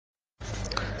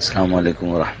അസ്സലാമു അലൈക്കും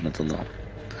വറഹ്മത്തുള്ളാഹി.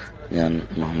 ഞാൻ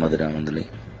മുഹമ്മദ് രാമന്തലി.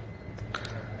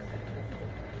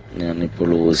 ഞാനിപ്പോൾ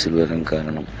വോയിസിൽ വരാൻ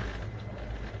കാരണം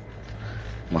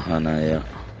മഹാനായ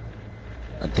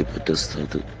അത്തിപ്പറ്റ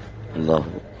ഉസ്താദ്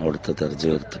അള്ളാഹു അവിടുത്തെ ദർജ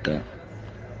ഉയർത്തട്ടെ,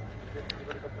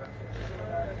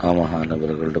 ആ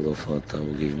മഹാനവറുകളുടെ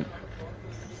വഫാത്താവുകയും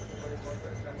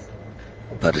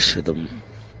പരിഷദം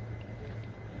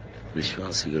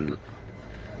വിശ്വാസികൾ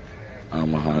ആ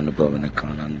മഹാനുഭാവനെ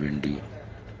കാണാൻ വേണ്ടി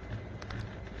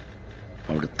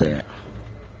അവിടുത്തെ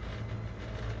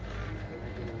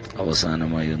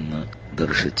അവസാനമായി ഒന്ന്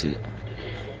ദർശിച്ച്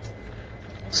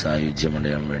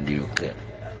സായുജ്യമടയാൻ വേണ്ടിയൊക്കെ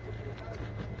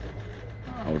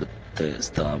അവിടുത്തെ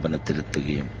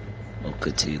സ്ഥാപനത്തിലെത്തുകയും ഒക്കെ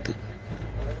ചെയ്ത്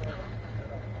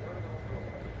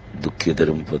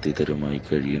ദുഃഖിതരും പതിതരുമായി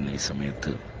കഴിയുന്ന ഈ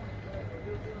സമയത്ത്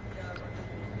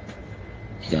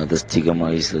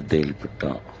യാദസ്ഥികമായി ശ്രദ്ധയിൽപ്പെട്ട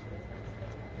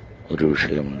ഒരു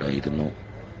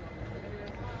വിഷയമുണ്ടായിരുന്നു.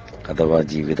 അഥവാ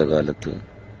ജീവിതകാലത്ത്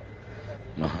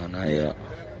മഹാനായ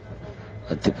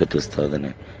അത്തിപ്പറ്റ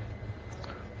ഉസ്താദിനെ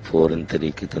ഫോറിൻ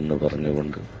തരീഖത്തെന്ന്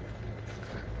പറഞ്ഞുകൊണ്ട്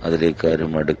അതിലേക്ക്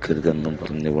ആരും അടുക്കരുതെന്നും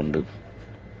പറഞ്ഞുകൊണ്ട്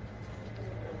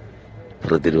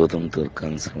പ്രതിരോധം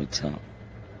തീർക്കാൻ ശ്രമിച്ച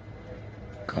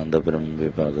കാന്തപുരം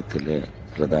വിഭാഗത്തിലെ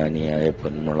പ്രധാനിയായ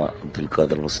പൊന്മുള അബ്ദുൽ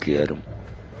ഖാദർ മുസ്ലിയാരും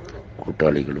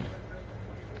കൂട്ടാളികളും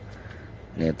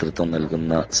നേതൃത്വം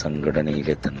നൽകുന്ന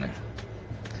സംഘടനയിലെ തന്നെ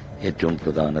ഏറ്റവും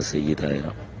പ്രധാന സയ്യിദായ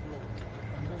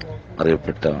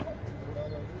അറിയപ്പെട്ട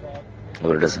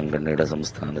അവരുടെ സംഘടനയുടെ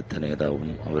സംസ്ഥാനത്തെ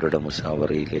നേതാവും അവരുടെ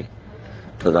മുശാവറയിലെ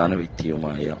പ്രധാന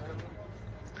വ്യക്തിയുമായ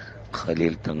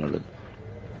ഖലീൽ തങ്ങൾ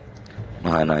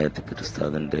മഹാനായ അത്തിപ്പറ്റ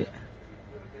ഉസ്താദിന്റെ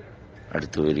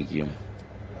അടുത്ത് വരികയും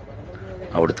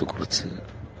അവിടുത്തെ കുറിച്ച്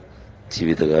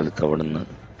ജീവിതകാലത്ത് അവിടുന്ന്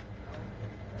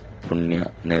പുണ്യ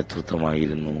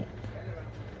നേതൃത്വമായിരുന്നു,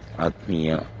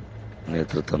 ആത്മീയ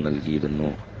നേതൃത്വം നൽകിയിരുന്നു,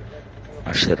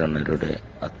 അശരണരുടെ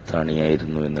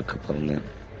അത്താണിയായിരുന്നു എന്നൊക്കെ പറഞ്ഞ്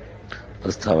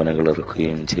പ്രസ്താവനകൾ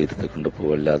ഇറക്കുകയും ചെയ്തത് കണ്ടപ്പോൾ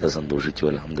വല്ലാതെ സന്തോഷിച്ചു.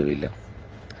 അൽഹംദുലില്ലാ.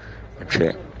 പക്ഷേ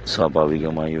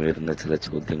സ്വാഭാവികമായി വരുന്ന ചില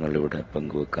ചോദ്യങ്ങൾ ഇവിടെ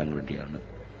പങ്കുവെക്കാൻ വേണ്ടിയാണ്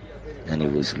ഞാൻ ഈ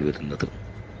വോയിസിൽ വരുന്നത്.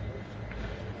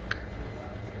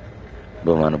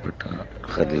 ബഹുമാനപ്പെട്ട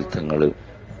ഖലീൽ തങ്ങൾ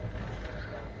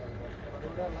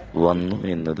വന്നു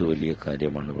എന്നത് വലിയ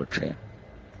കാര്യമാണ്. പക്ഷേ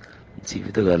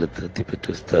ജീവിതകാലത്ത് അത്തിപ്പറ്റ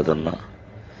ഉസ്താദ് എന്ന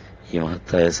ഈ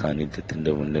മഹത്തായ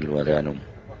സാന്നിധ്യത്തിന്റെ മുന്നിൽ വരാനും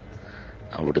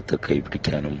അവിടുത്തെ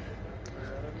കൈപിടിക്കാനും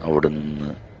അവിടെ നിന്ന്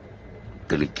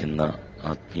തെളിക്കുന്ന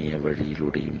ആത്മീയ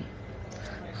വഴിയിലൂടെയും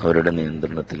അവരുടെ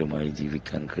നിയന്ത്രണത്തിലുമായി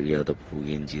ജീവിക്കാൻ കഴിയാതെ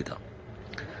പോവുകയും ചെയ്ത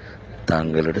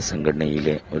താങ്കളുടെ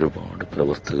സംഘടനയിലെ ഒരുപാട്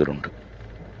പ്രവർത്തകരുണ്ട്.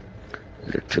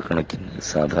 ലക്ഷക്കണക്കിന്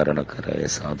സാധാരണക്കാരായ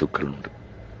സാധുക്കളുണ്ട്.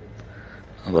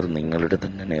 അവർ നിങ്ങളുടെ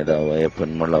തന്നെ നേതാവായ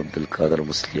പൊന്മുള അബ്ദുൽ ഖാദർ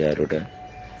മുസ്ലിയാരുടെ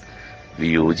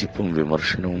വിയോജിപ്പും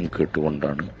വിമർശനവും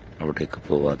കേട്ടുകൊണ്ടാണ് അവിടേക്ക്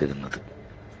പോവാതിരുന്നത്.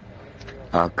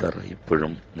 ആ കറ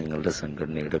ഇപ്പോഴും നിങ്ങളുടെ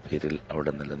സംഘടനയുടെ പേരിൽ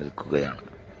അവിടെ നിലനിൽക്കുകയാണ്.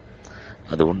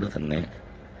 അതുകൊണ്ട് തന്നെ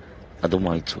അത്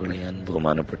മായ്ച്ചു കളയാൻ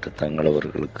ബഹുമാനപ്പെട്ട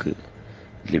തങ്ങളവർക്ക്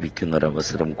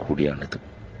ലഭിക്കുന്നൊരവസരം കൂടിയാണിത്.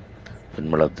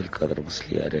 പൊന്മുള അബ്ദുൽ ഖാദർ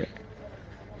മുസ്ലിയാരെ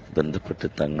ബന്ധപ്പെട്ട്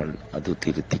തങ്ങൾ അത്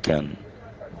തിരുത്തിക്കാൻ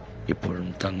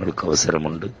ഇപ്പോഴും തങ്ങൾക്ക്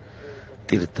അവസരമുണ്ട്.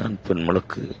 തിരുത്താൻ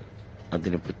പൊന്മുളക്ക്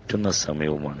അതിന് പറ്റുന്ന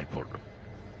സമയവുമാണിപ്പോൾ.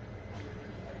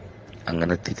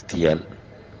 അങ്ങനെ തിരുത്തിയാൽ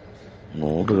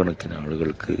നൂറുകണക്കിന്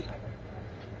ആളുകൾക്ക്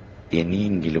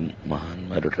ഇനിയെങ്കിലും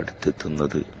മഹാന്മാരുടെ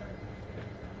അടുത്തെത്തുന്നത്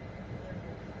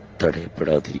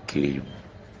തടയപ്പെടാതിരിക്കുകയും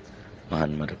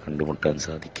മഹാന്മാരെ കണ്ടുമുട്ടാൻ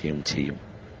സാധിക്കുകയും ചെയ്യും.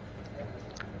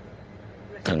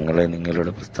 തങ്ങളെ നിങ്ങളുടെ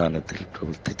പ്രസ്ഥാനത്തിൽ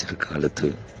പ്രവർത്തിച്ച കാലത്ത്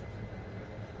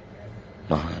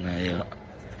മഹാനായ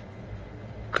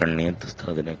കണ്ണിയത്ത്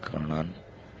ഉസ്താദിനെ കാണാൻ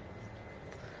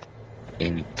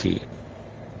എനിക്ക്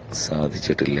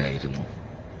സാധിച്ചിട്ടില്ലായിരുന്നു.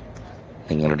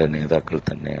 നിങ്ങളുടെ നേതാക്കൾ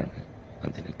തന്നെയാണ്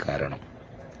അതിന് കാരണം.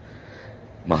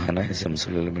 മഹാനായ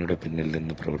ശംസുൽ ഉലമയുടെ പിന്നിൽ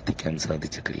നിന്ന് പ്രവർത്തിക്കാൻ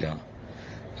സാധിച്ചിട്ടില്ല.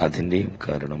 അതിൻ്റെയും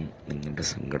കാരണം നിങ്ങളുടെ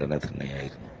സംഘടന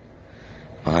തന്നെയായിരുന്നു.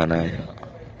 മഹാനായ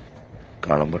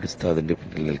കാളമ്പാടി ഉസ്താദിന്റെ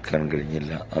പിന്നിൽ നിൽക്കാൻ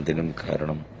കഴിഞ്ഞില്ല. അതിനും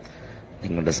കാരണം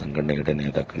നിങ്ങളുടെ സംഘടനയുടെ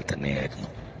നേതാക്കൾ തന്നെയായിരുന്നു.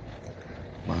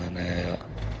 മഹാനായ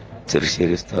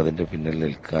ചെറുശ്ശേരി ഉസ്താദിന്റെ പിന്നിൽ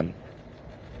നിൽക്കാൻ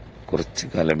കുറച്ചു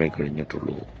കാലമേ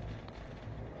കഴിഞ്ഞിട്ടുള്ളൂ.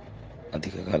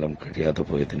 അധികകാലം കഴിയാതെ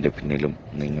പോയതിന്റെ പിന്നിലും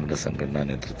നിങ്ങളുടെ സംഘടനാ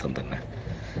നേതൃത്വം തന്നെ.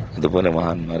 അതുപോലെ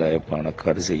മഹാന്മാരായ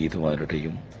പാണക്കാട്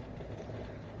സയ്യിദുമാരുടെയും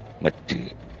മറ്റ്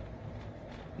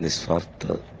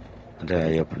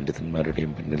നിസ്വാർത്ഥരായ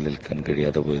പണ്ഡിതന്മാരുടെയും പിന്നിൽ നിൽക്കാൻ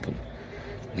കഴിയാതെ പോയതും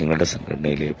നിങ്ങളുടെ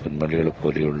സംഘടനയിലെ പൊന്മലകളെ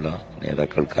പോലെയുള്ള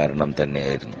നേതാക്കൾ കാരണം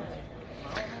തന്നെയായിരുന്നു.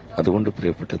 അതുകൊണ്ട്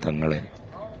പ്രിയപ്പെട്ട തങ്ങളെ,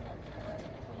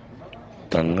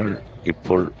 തങ്ങൾ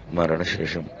ഇപ്പോൾ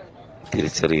മരണശേഷം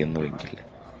തിരിച്ചറിയുന്നുവെങ്കിൽ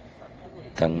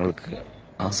തങ്ങൾക്ക്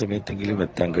ആ സമയത്തെങ്കിലും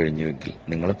എത്താൻ കഴിഞ്ഞുവെങ്കിൽ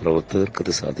നിങ്ങളെ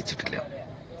പ്രവർത്തകർക്കത് സാധിച്ചിട്ടില്ല.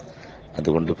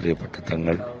 അതുകൊണ്ട് പ്രിയപ്പെട്ട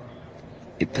തങ്ങൾ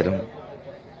ഇത്തരം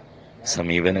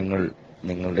സമീപനങ്ങൾ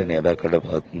നിങ്ങളുടെ നേതാക്കളുടെ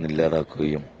ഭാഗത്തു നിന്ന്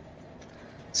ഇല്ലാതാക്കുകയും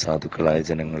സാധുക്കളായ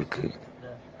ജനങ്ങൾക്ക്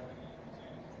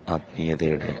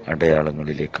ആത്മീയതയുടെ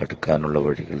അടയാളങ്ങളിലേക്ക് അടുക്കാനുള്ള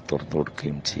വഴികൾ തുറന്നു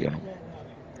കൊടുക്കുകയും ചെയ്യണം.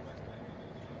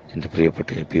 എൻ്റെ പ്രിയപ്പെട്ട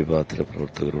AP വിഭാഗത്തിലെ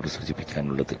പ്രവർത്തകരോട്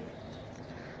സൂചിപ്പിക്കാനുള്ളത്,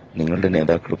 നിങ്ങളുടെ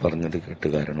നേതാക്കൾ പറഞ്ഞത് കേട്ട്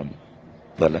കാരണം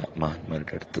പല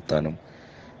മഹാന്മാരുടെ അടുത്തെത്താനും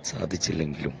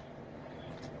സാധിച്ചില്ലെങ്കിലും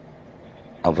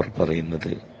അവർ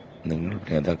പറയുന്നത്, നിങ്ങൾ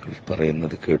നേതാക്കൾ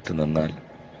പറയുന്നത് കേട്ട് നിന്നാൽ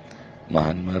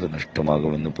മഹാന്മാർ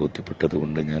നഷ്ടമാകുമെന്ന്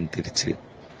ബോധ്യപ്പെട്ടതുകൊണ്ട് ഞാൻ തിരിച്ച്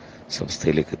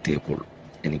സംസ്ഥയിലേക്ക് എത്തിയപ്പോൾ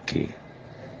എനിക്ക്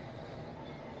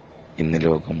ഇന്ന്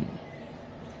ലോകം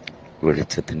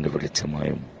വെളിച്ചത്തിൻ്റെ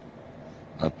വെളിച്ചമായും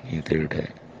ആത്മീയതയുടെ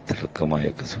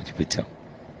തിളക്കമായൊക്കെ സൂചിപ്പിച്ച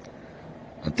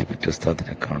അത്തിപ്പറ്റ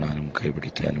ഉസ്താദിനെ കാണാനും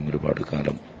കൈപിടിക്കാനും ഒരുപാട്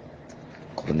കാലം,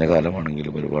 കുറഞ്ഞ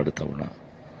കാലമാണെങ്കിലും ഒരുപാട് തവണ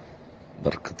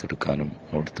ബർക്കത്തെടുക്കാനും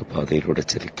അവിടുത്തെ പാതയിലൂടെ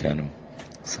ചലിക്കാനും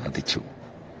സാധിച്ചു.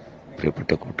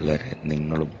 പ്രിയപ്പെട്ട കൂട്ടുകാരെ,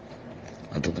 നിങ്ങളും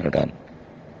അത് നേടാൻ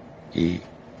ഈ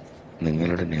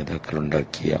നിങ്ങളുടെ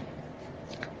നേതാക്കളുണ്ടാക്കിയ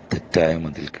തെറ്റായ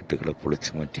മതിൽക്കെട്ടുകളെ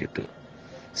പൊളിച്ചു മാറ്റിയിട്ട്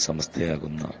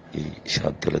സമസ്തയാകുന്ന ഈ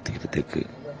ശാദ്വല തീരത്തേക്ക്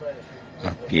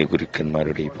ആത്മീയ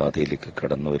ഗുരുക്കന്മാരുടെ ഈ പാതയിലേക്ക്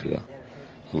കടന്നു വരിക.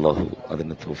 അള്ളാഹു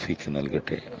അതിന് തൗഫീക്ക്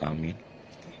നൽകട്ടെ. ആമീൻ.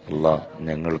 അള്ളാഹ്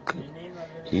ഞങ്ങൾക്ക്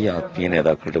ഈ ആത്മീയ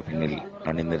നേതാക്കളുടെ പിന്നിൽ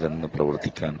അണിനിരന്ന്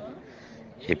പ്രവർത്തിക്കാൻ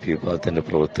AP വിഭാഗത്തിന്റെ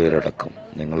പ്രവർത്തകരടക്കം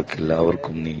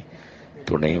ഞങ്ങൾക്കെല്ലാവർക്കും നീ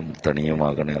തുണയും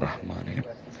തണിയുമാകണേ റഹ്മാനെ.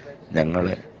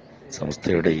 ഞങ്ങളെ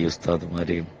സംസ്ഥയുടെ ഈ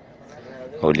ഉസ്താദുമാരെയും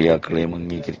ഔലിയാക്കളെയും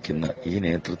അംഗീകരിക്കുന്ന ഈ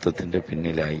നേതൃത്വത്തിന്റെ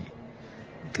പിന്നിലായി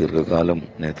ദീർഘകാലം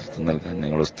നേതൃത്വം നൽകാൻ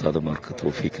ഞങ്ങൾ ഉസ്താദുമാർക്ക്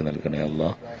തൗഫീക്ക് നൽകണേ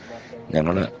അല്ലാഹ്.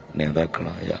 ഞങ്ങളെ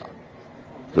നേതാക്കളായ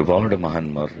ഒരുപാട്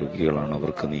മഹാന്മാർ രോഗികളാണ്,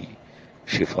 അവർക്ക് നീ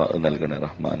ഷിഫ നൽകണേ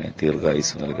റഹ്മാനെ,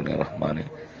 ദീർഘായുസ് നൽകണേ റഹ്മാനെ.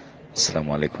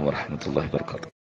 അസ്സലാമു അലൈക്കും വറഹ്മത്തുള്ളാഹി വബറകാതുഹു.